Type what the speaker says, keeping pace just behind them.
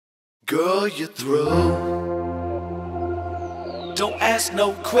Girl, you're through. Don't ask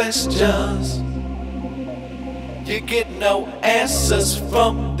no questions. You get no answers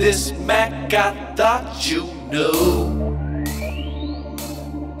from this Mac. I thought you knew.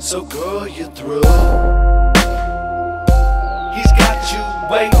 So girl, you're through. He's got you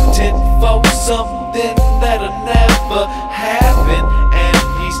waiting for something that'll never happen, and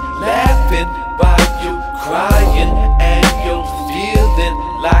he's laughing while you crying, and you're feeling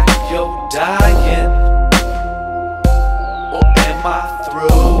like you're dying. Or am I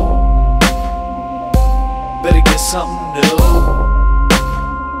through? Better get something new.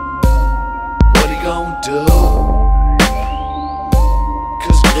 What he gon' do?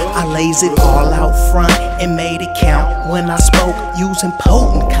 I lays it all out front and made it count when I spoke, using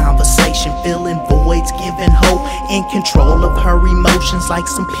potent conversation, filling voids, giving hope, in control of her emotions like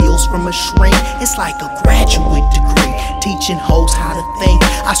some pills from a shrink. It's like a graduate degree, teaching hoes how to think.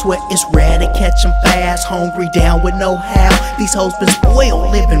 I swear it's rare to catch them fast, hungry, down with no how. These hoes been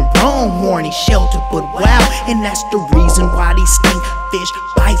spoiled, living wrong, horny, sheltered, but wow. And that's the reason why these stink fish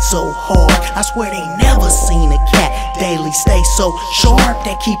bite so hard. I swear they never seen a cat daily stay so sharp.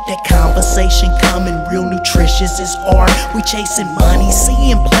 They keep that conversation coming, real nutritious is art. We chasing money,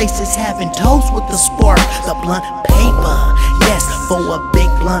 seeing places, having toast with the spark. The blunt paper, yes, for a big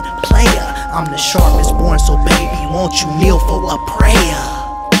blunt player. I'm the sharpest born, so baby, won't you kneel for a prayer?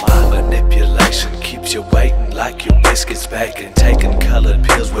 My manipulation keeps you waiting like your biscuits baking. Taking colored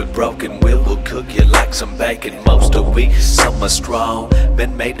pills with broken will cook you like some bacon. Most are weak, some are strong,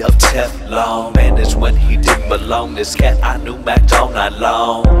 been made of Teflon. Managed when he didn't belong. This cat I knew Mac all night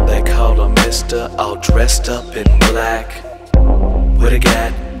long. They call him Mr. all dressed up in black. With a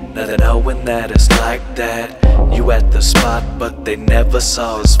gat, nothing knowing that it's like that. You at the spot, but they never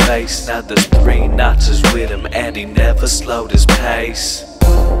saw his face. Now there's 3 notches with him, and he never slowed his pace.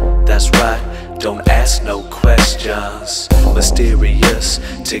 That's right, don't ask no questions. Mysterious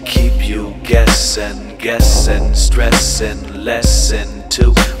to keep you guessing, stressing, lesson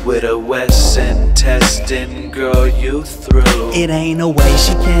 2 with a Wesson testing. Girl, you through. It ain't no way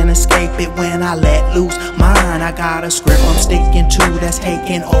she can escape it when I let loose mine. I got a script I'm sticking to that's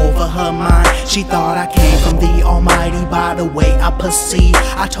taking over her mind. She thought I came from the Almighty by the way I perceive.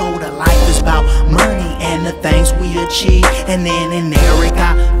 I told her life is about money and the things we achieve. And then in there it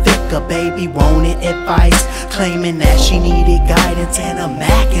got thicker, baby wanted advice, claiming that she needed guidance and a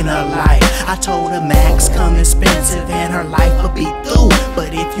Mac in her life. I told her Macs come expensive and her life will be through.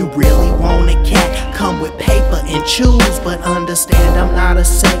 But if you really want a cat, come with paper and choose. But understand I'm not a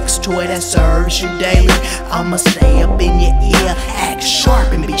sex toy that serves you daily. I'ma stay up in your ear, act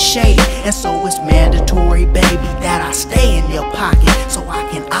sharp and be shady. And so it's mandatory, baby, that I stay in your pocket, so I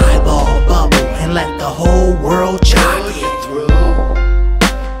can eyeball bubble and let the whole world jock it.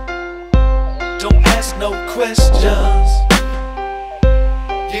 Don't ask no questions.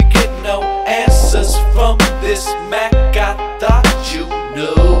 You get no answers from this Mac. I thought you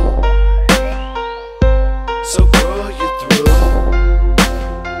knew. So girl, you're through.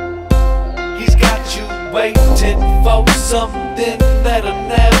 He's got you waiting for something that'll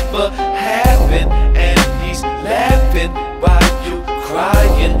never happen, and he's laughing while you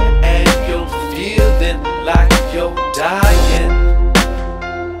crying, and you're feeling like you're dying.